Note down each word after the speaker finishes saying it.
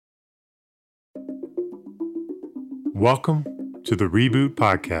Welcome to the Reboot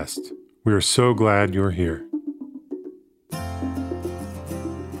Podcast. We are so glad you're here.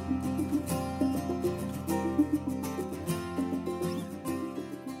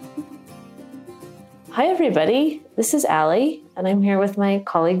 Hi, everybody. This is Allie, and I'm here with my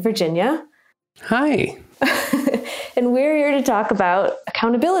colleague, Virginia. Hi. And we're here to talk about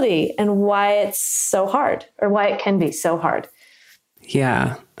accountability and why it's so hard, or why it can be so hard.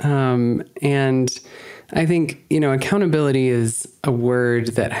 Yeah. And I think, accountability is a word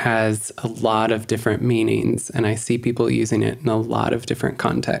that has a lot of different meanings, and I see people using it in a lot of different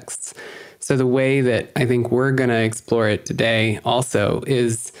contexts. So the way that I think we're going to explore it today also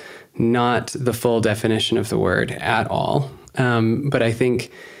is not the full definition of the word at all. But I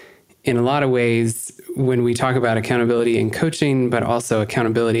think in a lot of ways, when we talk about accountability in coaching, but also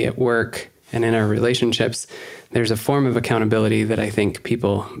accountability at work and in our relationships, there's a form of accountability that I think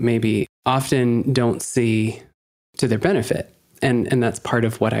people maybe often don't see to their benefit. And that's part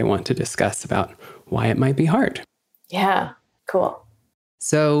of what I want to discuss about why it might be hard. Yeah, cool.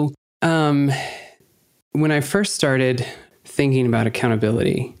 So when I first started thinking about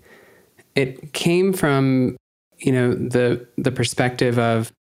accountability, it came from, the perspective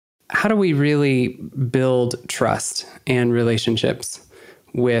of how do we really build trust and relationships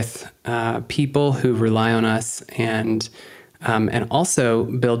with people who rely on us, and also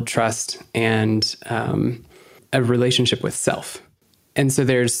build trust and a relationship with self. And so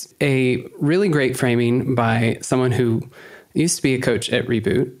there's a really great framing by someone who used to be a coach at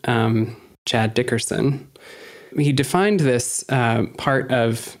Reboot, Chad Dickerson. He defined this part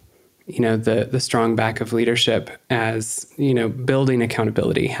of the strong back of leadership as, building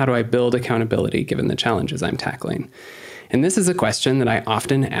accountability. How do I build accountability given the challenges I'm tackling? And this is a question that I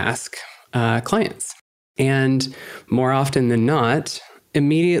often ask clients. And more often than not,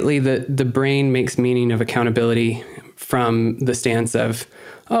 immediately the brain makes meaning of accountability from the stance of,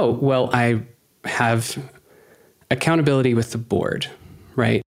 oh, well, I have accountability with the board,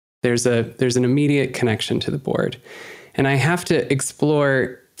 right? There's an immediate connection to the board. And I have to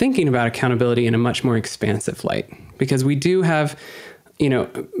explore thinking about accountability in a much more expansive light, because we do have,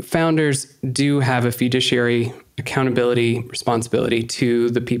 founders do have a fiduciary accountability responsibility to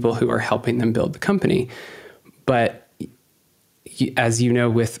the people who are helping them build the company. But as you know,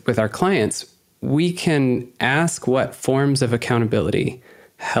 with our clients, we can ask what forms of accountability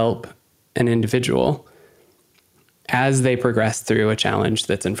help an individual as they progress through a challenge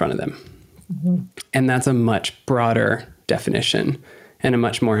that's in front of them. Mm-hmm. And that's a much broader definition and a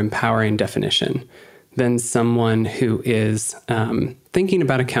much more empowering definition than someone who is thinking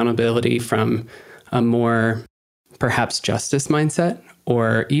about accountability from a more perhaps justice mindset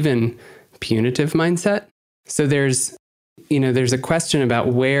or even punitive mindset. So there's a question about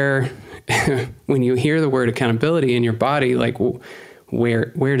where, when you hear the word accountability in your body, like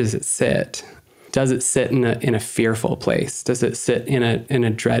where does it sit? Does it sit in a fearful place? Does it sit in a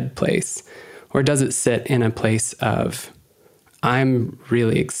dread place? Or does it sit in a place of, I'm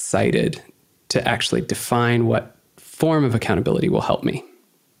really excited to actually define what form of accountability will help me?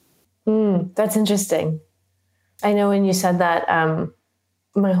 That's interesting. I know when you said that,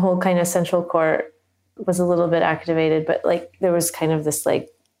 my whole kind of central core was a little bit activated, but like there was kind of this like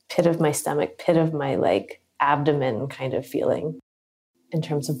pit of my stomach, pit of my like abdomen kind of feeling in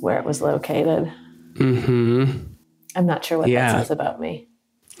terms of where it was located. Mm-hmm. I'm not sure what that says about me.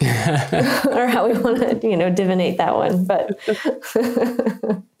 Or how we want to, divinate that one. But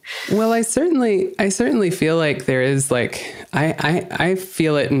well, I certainly feel like there is like, I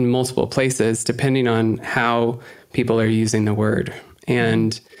feel it in multiple places depending on how people are using the word.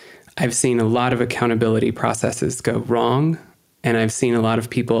 And I've seen a lot of accountability processes go wrong. And I've seen a lot of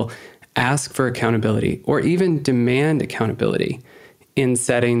people ask for accountability or even demand accountability in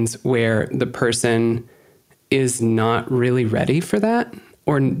settings where the person is not really ready for that,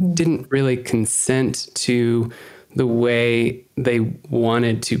 or didn't really consent to the way they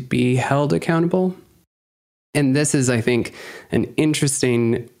wanted to be held accountable. And this is, I think, an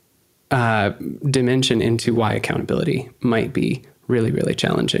interesting dimension into why accountability might be really, really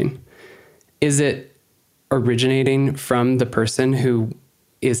challenging. Is it originating from the person who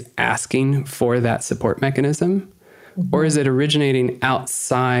is asking for that support mechanism? Mm-hmm. Or is it originating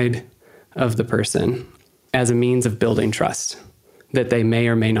outside of the person as a means of building trust that they may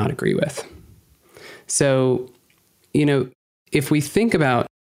or may not agree with? So, if we think about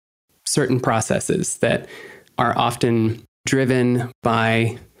certain processes that are often driven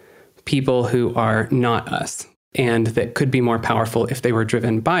by people who are not us, and that could be more powerful if they were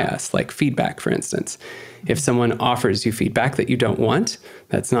driven by us, like feedback, for instance. If someone offers you feedback that you don't want,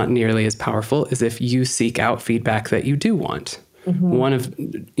 that's not nearly as powerful as if you seek out feedback that you do want. One of,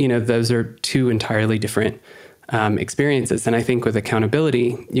 those are two entirely different experiences. And I think with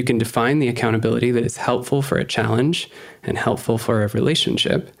accountability, you can define the accountability that is helpful for a challenge and helpful for a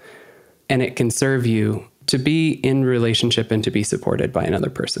relationship. And it can serve you to be in relationship and to be supported by another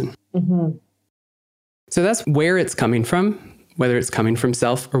person. So that's where it's coming from, whether it's coming from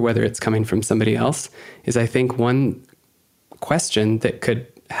self or whether it's coming from somebody else, is I think one question that could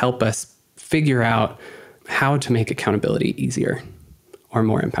help us figure out how to make accountability easier or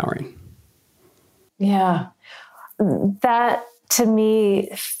more empowering. Yeah. That to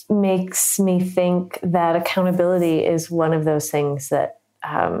me makes me think that accountability is one of those things that,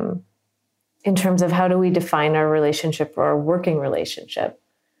 in terms of how do we define our relationship or our working relationship,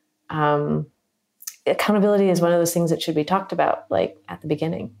 accountability is one of those things that should be talked about, like at the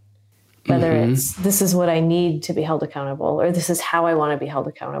beginning, whether it's, this is what I need to be held accountable, or this is how I want to be held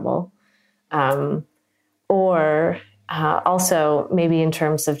accountable. Or also maybe in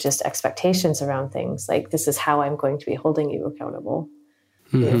terms of just expectations around things, like this is how I'm going to be holding you accountable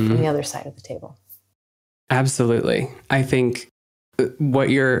from the other side of the table. Absolutely. I think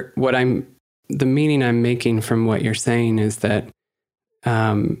the meaning I'm making from what you're saying is that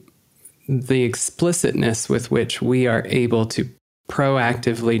the explicitness with which we are able to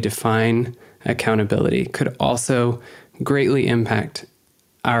proactively define accountability could also greatly impact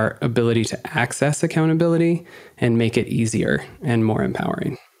our ability to access accountability and make it easier and more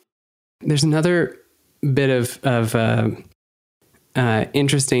empowering. There's another bit of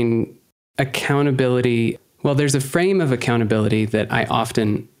interesting accountability. Well, there's a frame of accountability that I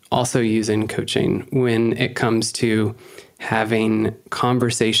often also use in coaching when it comes to having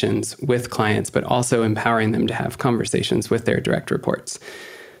conversations with clients, but also empowering them to have conversations with their direct reports.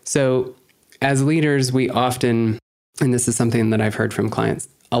 So as leaders, we often, and this is something that I've heard from clients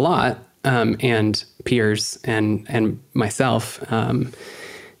a lot, and peers and myself,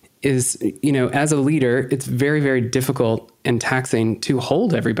 is, as a leader, it's very, very difficult and taxing to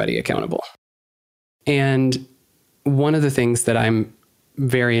hold everybody accountable. And one of the things that I'm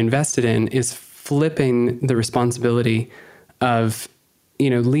very invested in is flipping the responsibility of,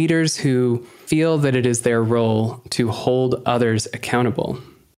 leaders who feel that it is their role to hold others accountable,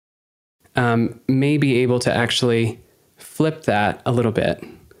 may be able to actually flip that a little bit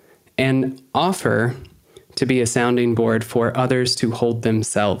and offer to be a sounding board for others to hold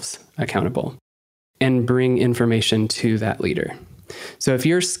themselves accountable and bring information to that leader. So if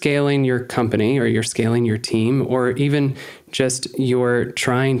you're scaling your company or you're scaling your team, or even just you're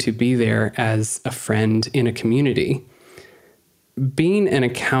trying to be there as a friend in a community, being an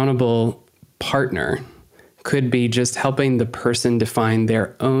accountable partner could be just helping the person define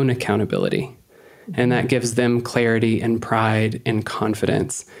their own accountability. And that gives them clarity and pride and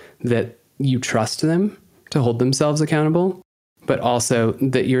confidence that you trust them to hold themselves accountable, but also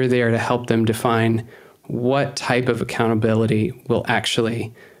that you're there to help them define what type of accountability will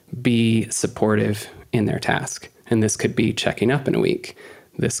actually be supportive in their task. And this could be checking up in a week.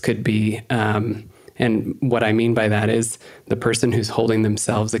 This could be, and what I mean by that is the person who's holding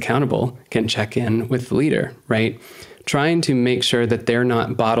themselves accountable can check in with the leader, right? Trying to make sure that they're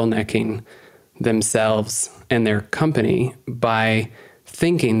not bottlenecking themselves and their company by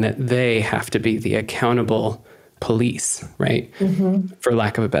thinking that they have to be the accountable police, right? For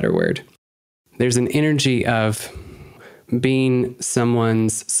lack of a better word. There's an energy of being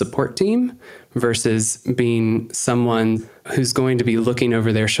someone's support team versus being someone who's going to be looking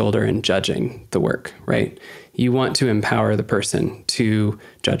over their shoulder and judging the work, right? You want to empower the person to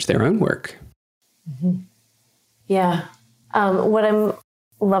judge their own work. Yeah. What I'm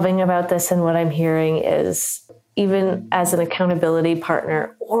loving about this and what I'm hearing is, even as an accountability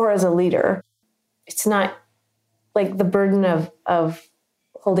partner or as a leader, it's not like the burden of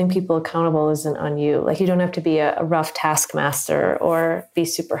holding people accountable isn't on you. Like, you don't have to be a rough taskmaster or be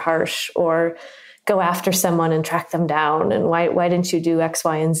super harsh or go after someone and track them down. And why didn't you do X,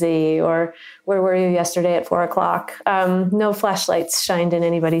 Y, and Z? Or where were you yesterday at 4:00? No flashlights shined in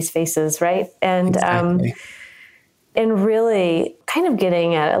anybody's faces, right? And Exactly. And really kind of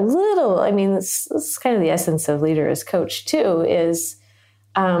getting at a little, this is kind of the essence of leader as coach too, is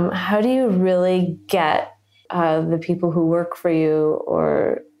how do you really get the people who work for you,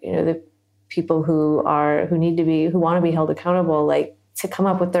 or the people who want to be held accountable, like to come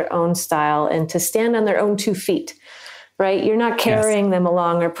up with their own style and to stand on their own 2 feet, right? You're not carrying them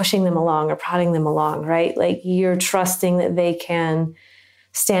along or pushing them along or prodding them along, right? Like, you're trusting that they can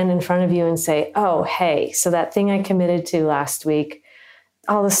stand in front of you and say, oh, hey, so that thing I committed to last week,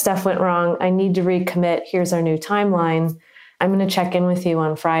 all the stuff went wrong. I need to recommit. Here's our new timeline. I'm going to check in with you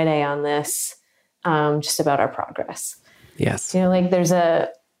on Friday on this, just about our progress. Yes. Like there's a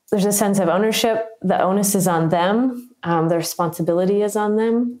sense of ownership. The onus is on them. The responsibility is on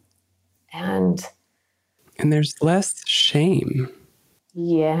them. And there's less shame.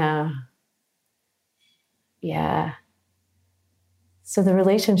 Yeah. Yeah. So the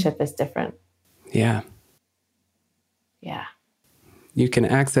relationship is different. Yeah. Yeah. You can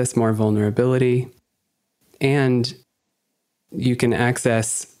access more vulnerability, and you can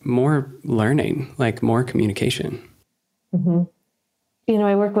access more learning, like more communication. Mm-hmm.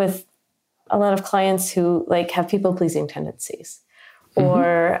 I work with a lot of clients who have people-pleasing tendencies,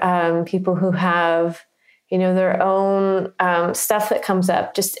 or people who have, their own stuff that comes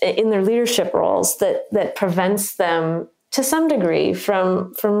up just in their leadership roles that prevents them to some degree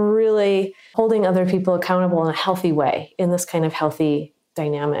from really holding other people accountable in a healthy way, in this kind of healthy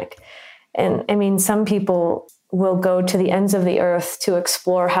dynamic. And I mean, some people will go to the ends of the earth to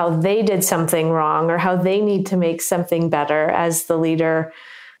explore how they did something wrong or how they need to make something better as the leader,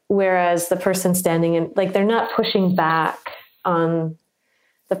 whereas the person standing in, they're not pushing back on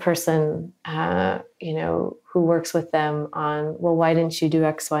the person, who works with them on, well, why didn't you do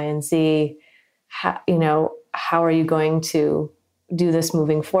X, Y, and Z? How are you going to do this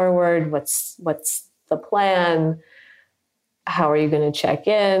moving forward? What's the plan? How are you going to check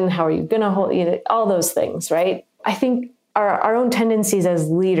in? How are you going to hold, all those things, right? I think our own tendencies as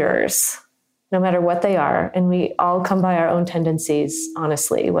leaders, no matter what they are, and we all come by our own tendencies,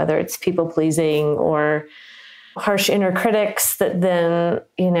 honestly, whether it's people pleasing or harsh inner critics that then,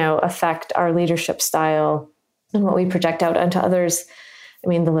 affect our leadership style and what we project out onto others. I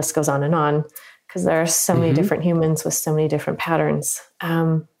mean, the list goes on, because there are so many different humans with so many different patterns.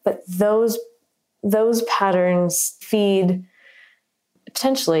 But those patterns feed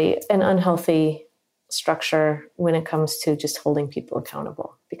potentially an unhealthy structure when it comes to just holding people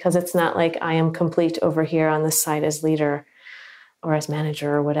accountable, because it's not like I am complete over here on this side as leader or as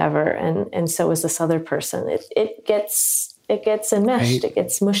manager or whatever, and so is this other person. It gets enmeshed, It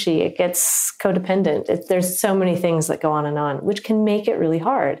gets mushy, it gets codependent. There's so many things that go on, which can make it really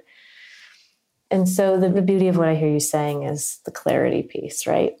hard. And so the beauty of what I hear you saying is the clarity piece,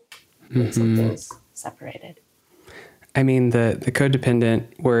 right? Something's separated. I mean, the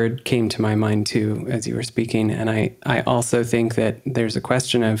codependent word came to my mind too as you were speaking. And I also think that there's a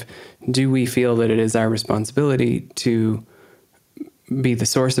question of, do we feel that it is our responsibility to be the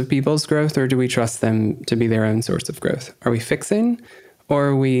source of people's growth, or do we trust them to be their own source of growth? Are we fixing, or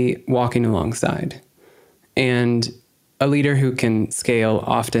are we walking alongside? And a leader who can scale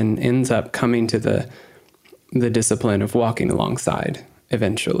often ends up coming to the discipline of walking alongside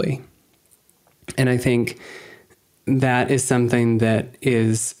eventually. And I think that is something that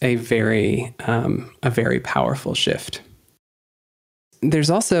is a very powerful shift. There's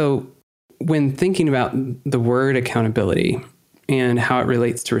also, when thinking about the word accountability and how it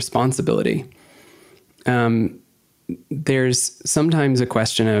relates to responsibility, there's sometimes a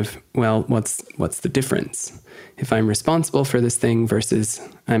question of, well, what's the difference if I'm responsible for this thing versus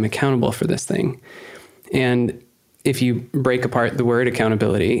I'm accountable for this thing? And if you break apart the word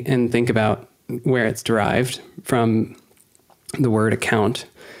accountability and think about where it's derived from, the word account,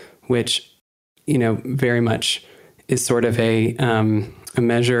 which, very much is sort of a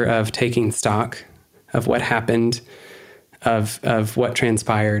measure of taking stock of what happened, of what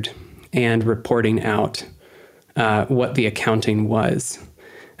transpired, and reporting out what the accounting was.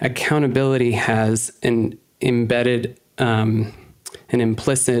 Accountability has an embedded, an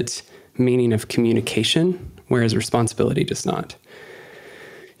implicit meaning of communication, whereas responsibility does not.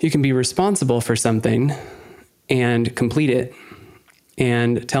 You can be responsible for something and complete it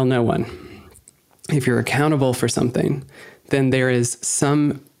and tell no one. If you're accountable for something, then there is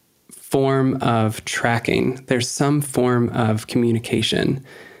some form of tracking. There's some form of communication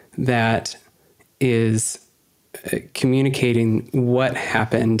that is communicating what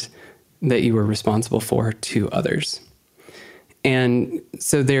happened that you were responsible for to others. And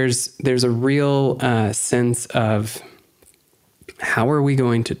so there's a real sense of, how are we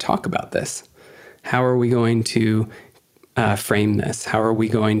going to talk about this? How are we going to frame this? How are we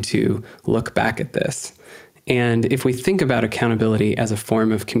going to look back at this? And if we think about accountability as a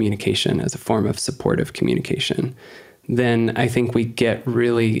form of communication, as a form of supportive communication, then I think we get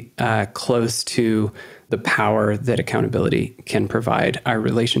really close to the power that accountability can provide our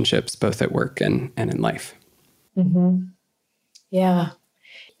relationships, both at work and in life. Mm-hmm. Yeah.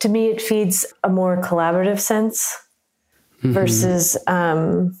 To me, it feeds a more collaborative sense versus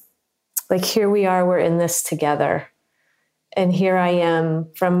like, here we are, we're in this together. And here I am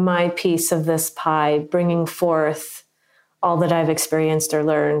from my piece of this pie, bringing forth all that I've experienced or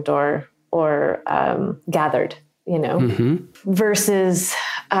learned or gathered, versus,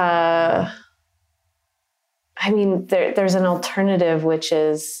 there's an alternative, which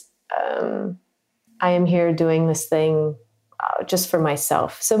is, I am here doing this thing just for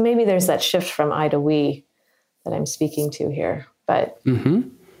myself. So maybe there's that shift from I to we that I'm speaking to here, but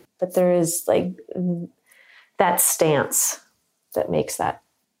there is like that stance that makes that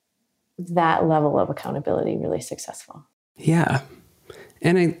level of accountability really successful. Yeah.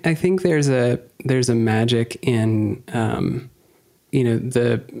 And I think there's a magic in,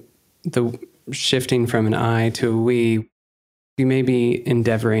 the shifting from an I to a we. You may be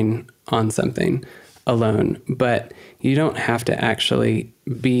endeavoring on something alone, but you don't have to actually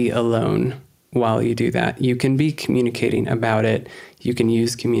be alone while you do that. You can be communicating about it. You can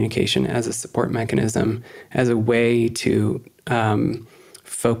use communication as a support mechanism, as a way to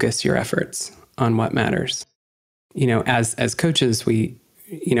focus your efforts on what matters. As coaches, I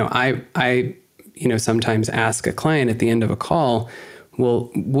sometimes ask a client at the end of a call,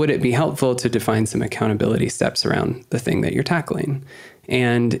 well, would it be helpful to define some accountability steps around the thing that you're tackling?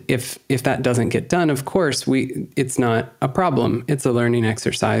 And if that doesn't get done, of course, it's not a problem. It's a learning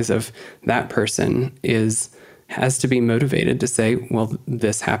exercise of that person has to be motivated to say, well,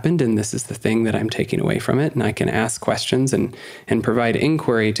 this happened and this is the thing that I'm taking away from it. And I can ask questions and provide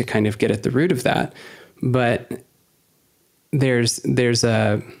inquiry to kind of get at the root of that. But there's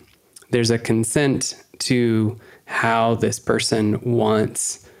a consent to how this person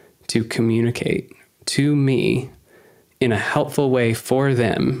wants to communicate to me in a helpful way for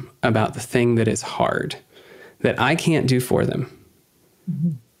them about the thing that is hard, that I can't do for them.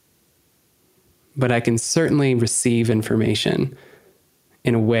 But I can certainly receive information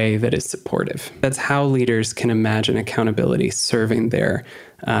in a way that is supportive. That's how leaders can imagine accountability serving their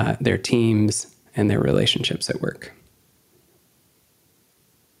teams and their relationships at work.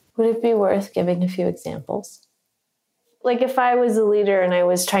 Would it be worth giving a few examples? Like, if I was a leader and I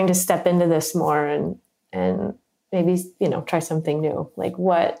was trying to step into this more and maybe, try something new, like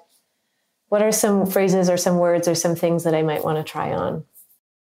what are some phrases or some words or some things that I might want to try on?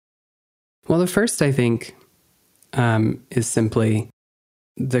 Well, the first, I think, is simply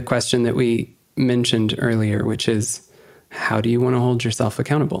the question that we mentioned earlier, which is, how do you want to hold yourself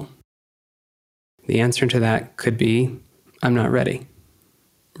accountable? The answer to that could be, I'm not ready,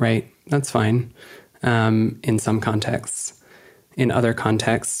 right? That's fine in some contexts. In other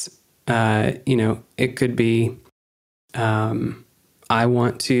contexts, it could be, I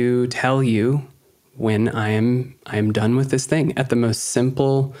want to tell you when I am done with this thing. At the most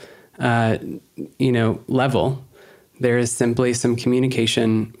simple level, there is simply some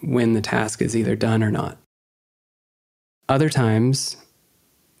communication when the task is either done or not. Other times,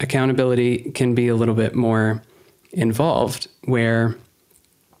 accountability can be a little bit more involved, where,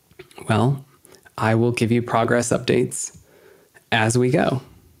 well, I will give you progress updates as we go.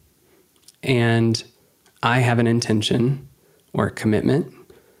 And I have an intention or a commitment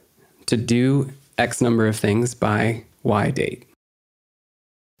to do X number of things by Y date.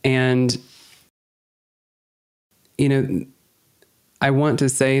 And, I want to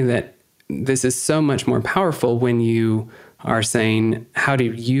say that this is so much more powerful when you are saying, how do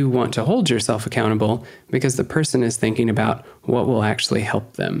you want to hold yourself accountable? Because the person is thinking about what will actually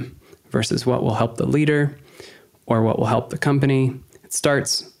help them versus what will help the leader or what will help the company. It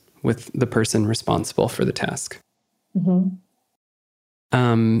starts with the person responsible for the task.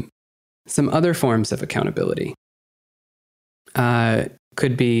 Some other forms of accountability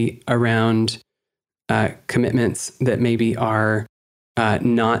could be around commitments that maybe are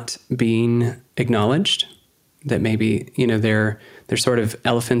not being acknowledged, that maybe, they're sort of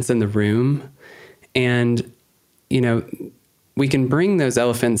elephants in the room. And, we can bring those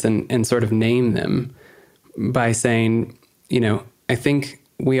elephants and sort of name them by saying, I think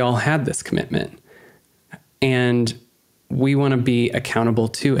we all had this commitment and we want to be accountable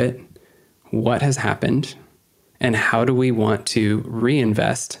to it. What has happened and how do we want to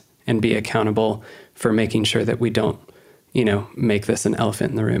reinvest and be accountable for making sure that we don't, make this an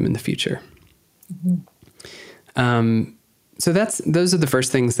elephant in the room in the future. So those are the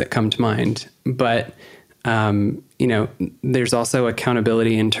first things that come to mind. But, there's also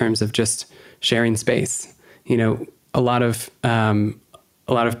accountability in terms of just sharing space. A lot of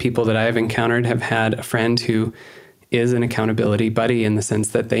people that I've encountered have had a friend who is an accountability buddy in the sense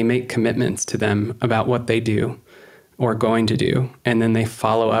that they make commitments to them about what they do or going to do, and then they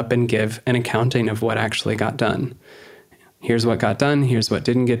follow up and give an accounting of what actually got done. here's what got done, here's what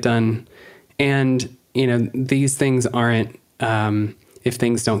didn't get done. And, these things aren't, if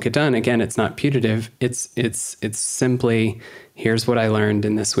things don't get done, again, it's not putative. It's simply, here's what I learned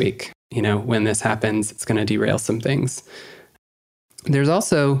in this week. When this happens, it's going to derail some things. There's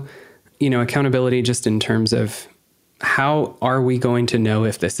also, accountability just in terms of how are we going to know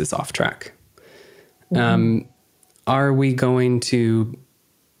if this is off track? Mm-hmm. Are we going to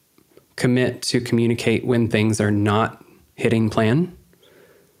commit to communicate when things are not hitting plan?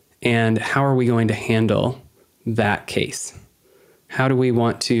 And how are we going to handle that case? How do we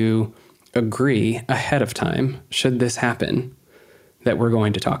want to agree ahead of time, should this happen, that we're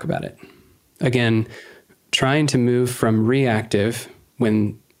going to talk about it? Again, trying to move from reactive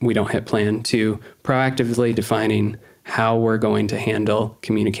when we don't hit plan to proactively defining how we're going to handle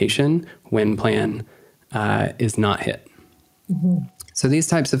communication when plan is not hit. Mm-hmm. So these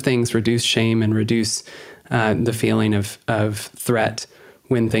types of things reduce shame and reduce the feeling of threat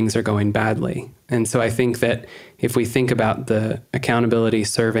when things are going badly. And so I think that if we think about the accountability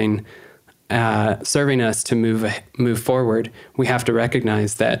serving us to move forward, we have to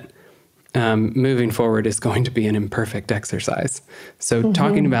recognize that moving forward is going to be an imperfect exercise. So mm-hmm.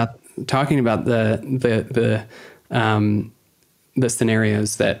 talking about the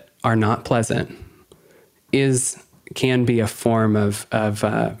scenarios that are not pleasant can be a form of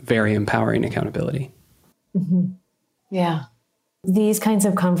very empowering accountability. Mm-hmm. Yeah. These kinds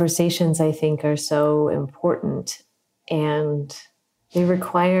of conversations, I think, are so important, and they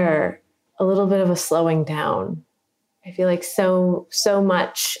require a little bit of a slowing down. I feel like so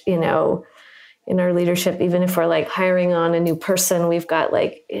much, in our leadership, even if we're like hiring on a new person, we've got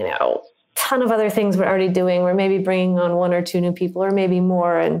a ton of other things we're already doing. We're maybe bringing on 1 or 2 new people, or maybe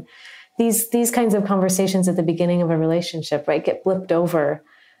more. And these kinds of conversations at the beginning of a relationship, right, get blipped over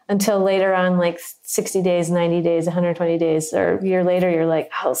until later on, like 60 days, 90 days, 120 days, or a year later, you're like,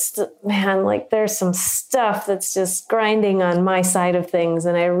 there's some stuff that's just grinding on my side of things,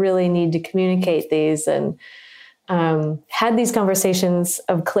 and I really need to communicate these. And had these conversations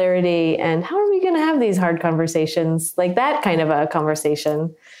of clarity, and how are we going to have these hard conversations? Like that kind of a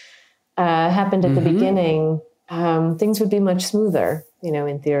conversation happened at mm-hmm. the beginning, things would be much smoother,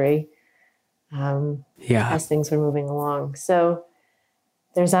 in theory, as things were moving along. So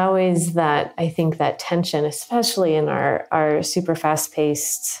there's always that, I think, that tension, especially in our super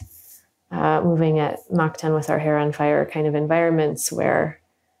fast-paced, moving at Mach 10 with our hair on fire kind of environments where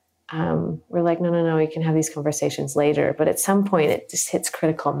we're like, no, we can have these conversations later. But at some point, it just hits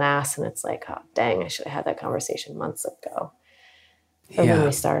critical mass, and it's like, oh, dang, I should have had that conversation months ago, or when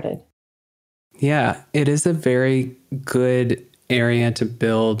we started. Yeah, it is a very good area to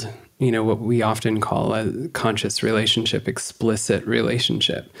build what we often call a conscious relationship, explicit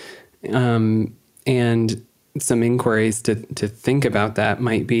relationship. And some inquiries to think about that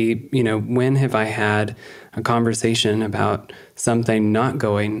might be, when have I had a conversation about something not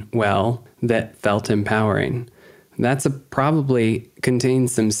going well that felt empowering? That's probably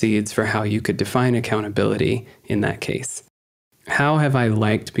contains some seeds for how you could define accountability in that case. How have I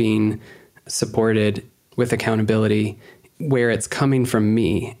liked being supported with accountability where it's coming from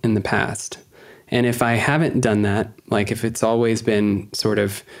me in the past? And if I haven't done that, like if it's always been sort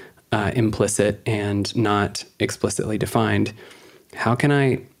of implicit and not explicitly defined,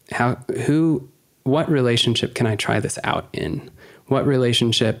 what relationship can I try this out in? What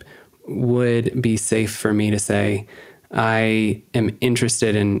relationship would be safe for me to say, I am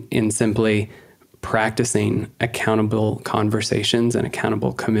interested in simply practicing accountable conversations and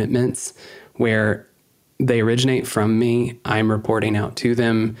accountable commitments where they originate from me, I'm reporting out to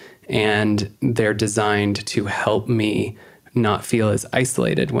them, and they're designed to help me not feel as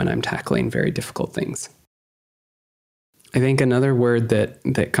isolated when I'm tackling very difficult things. I think another word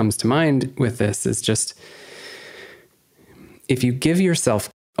that comes to mind with this is just, if you give yourself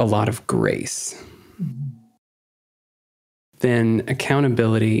a lot of grace, then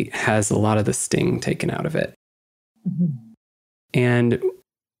accountability has a lot of the sting taken out of it. Mm-hmm. And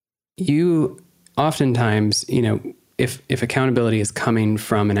you oftentimes, if accountability is coming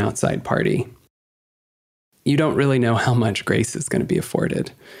from an outside party, you don't really know how much grace is going to be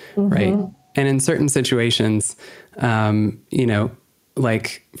afforded, mm-hmm. right? And in certain situations,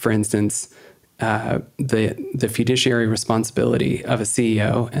 like for instance, the fiduciary responsibility of a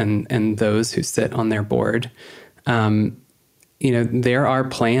CEO and those who sit on their board, there are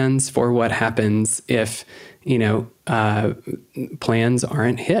plans for what happens if, plans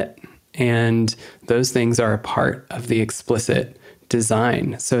aren't hit. And those things are a part of the explicit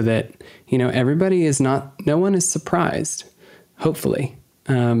design so that, no one is surprised, hopefully.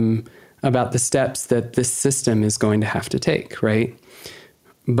 about the steps that this system is going to have to take, right?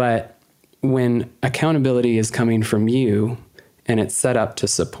 But when accountability is coming from you and it's set up to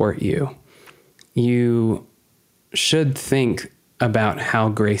support you, you should think about how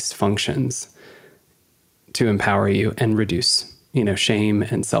grace functions to empower you and reduce, shame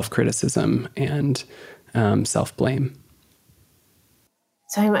and self-criticism and self-blame.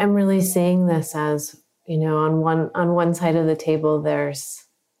 So I'm really seeing this as, on one side of the table, there's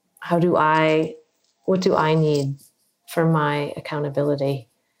what do I need for my accountability?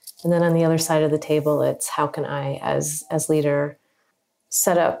 And then on the other side of the table, it's how can I, as leader,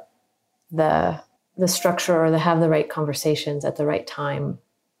 set up the structure or have the right conversations at the right time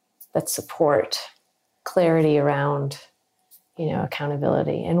that support clarity around,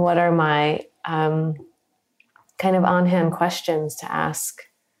 accountability. And what are my kind of on-hand questions to ask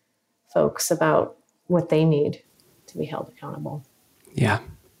folks about what they need to be held accountable? Yeah.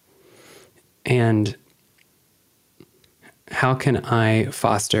 And how can I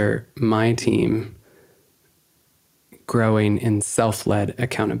foster my team growing in self-led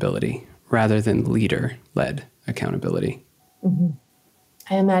accountability rather than leader-led accountability? Mm-hmm.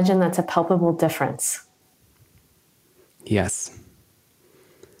 I imagine that's a palpable difference. Yes.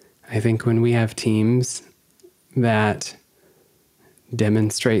 I think when we have teams that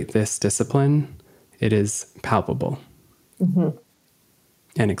demonstrate this discipline, it is palpable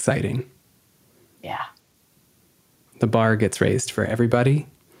and exciting. Yeah. The bar gets raised for everybody,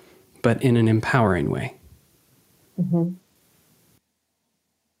 but in an empowering way. Mm-hmm.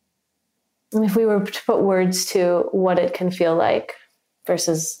 And if we were to put words to what it can feel like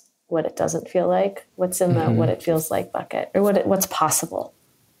versus what it doesn't feel like, what's in the what it feels like bucket, or what's possible?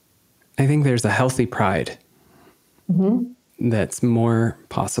 I think there's a healthy pride that's more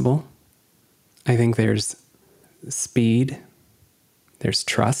possible. I think there's speed, there's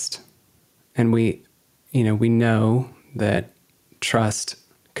trust, and we know that trust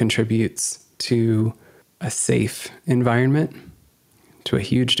contributes to a safe environment to a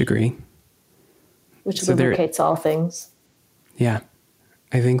huge degree. Which lubricates all things. Yeah.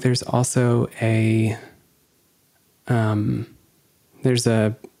 I think there's also there's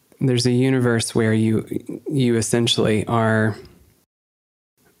a universe where you essentially are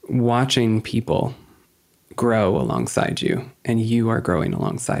watching people grow alongside you and you are growing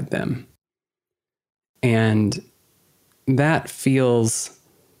alongside them. And that feels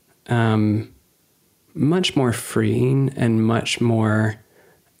much more freeing and much more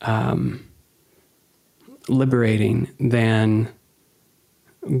liberating than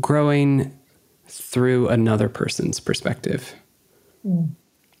growing through another person's perspective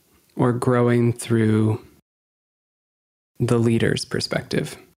or growing through the leader's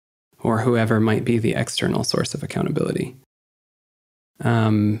perspective or whoever might be the external source of accountability.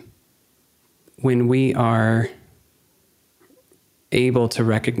 When we are able to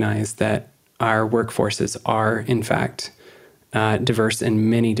recognize that our workforces are, in fact, diverse in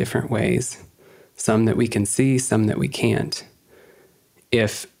many different ways, some that we can see, some that we can't.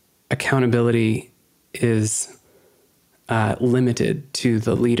 If accountability is limited to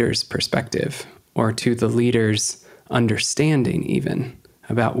the leader's perspective or to the leader's understanding even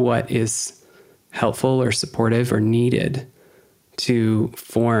about what is helpful or supportive or needed to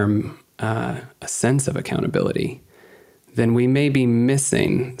form a sense of accountability, then we may be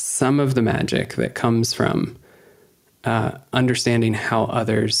missing some of the magic that comes from understanding how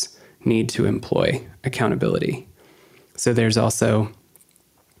others need to employ accountability. So there's a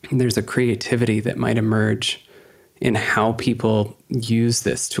creativity that might emerge in how people use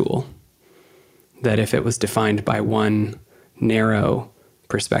this tool, that if it was defined by one narrow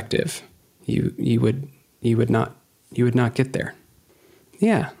perspective, you would not get there.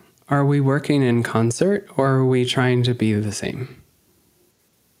 Yeah. Are we working in concert or are we trying to be the same?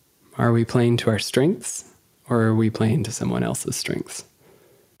 Are we playing to our strengths or are we playing to someone else's strengths?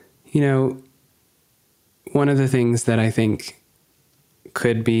 One of the things that I think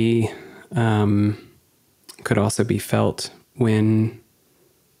could also be felt when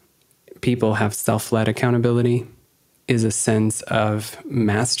people have self-led accountability is a sense of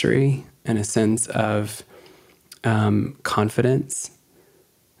mastery and a sense of confidence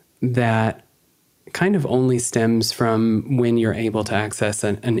that kind of only stems from when you're able to access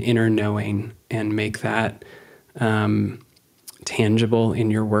an inner knowing and make that tangible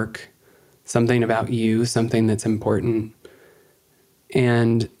in your work, something about you, something that's important.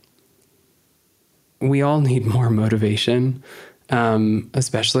 And we all need more motivation,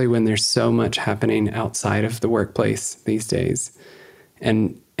 especially when there's so much happening outside of the workplace these days.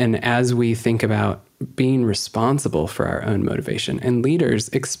 And And as we think about being responsible for our own motivation, and leaders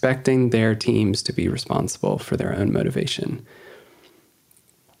expecting their teams to be responsible for their own motivation,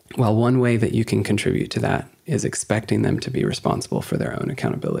 well, one way that you can contribute to that is expecting them to be responsible for their own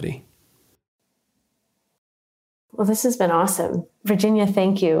accountability. Well, this has been awesome. Virginia,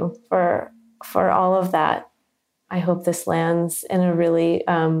 thank you for all of that. I hope this lands in a really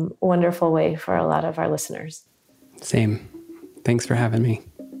wonderful way for a lot of our listeners. Same. Thanks for having me.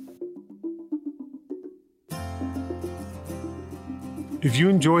 If you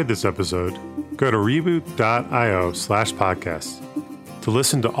enjoyed this episode, go to reboot.io/podcast to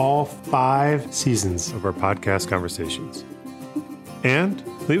listen to all 5 seasons of our podcast conversations. And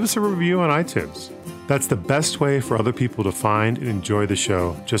leave us a review on iTunes. That's the best way for other people to find and enjoy the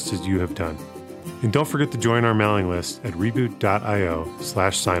show, just as you have done. And don't forget to join our mailing list at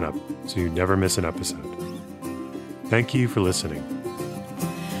reboot.io/signup so you never miss an episode. Thank you for listening.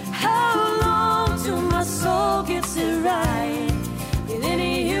 How long till my soul gets it right? Did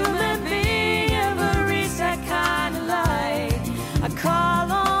any human being ever reach that kind of light? I call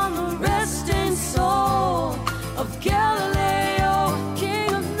on the resting soul of Galileo,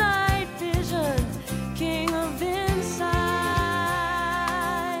 king of night vision, king of insight.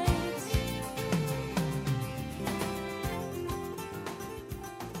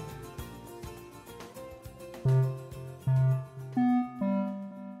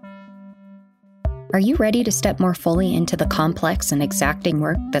 Are you ready to step more fully into the complex and exacting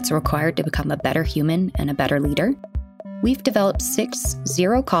work that's required to become a better human and a better leader? We've developed 6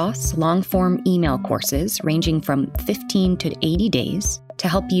 zero-cost, long-form email courses ranging from 15 to 80 days to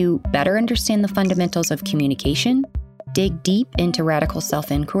help you better understand the fundamentals of communication, dig deep into radical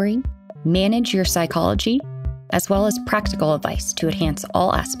self-inquiry, manage your psychology, as well as practical advice to enhance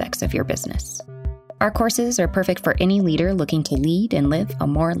all aspects of your business. Our courses are perfect for any leader looking to lead and live a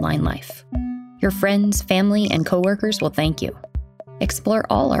more aligned life. Your friends, family, and coworkers will thank you. Explore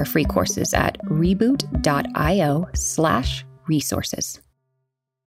all our free courses at reboot.io/resources.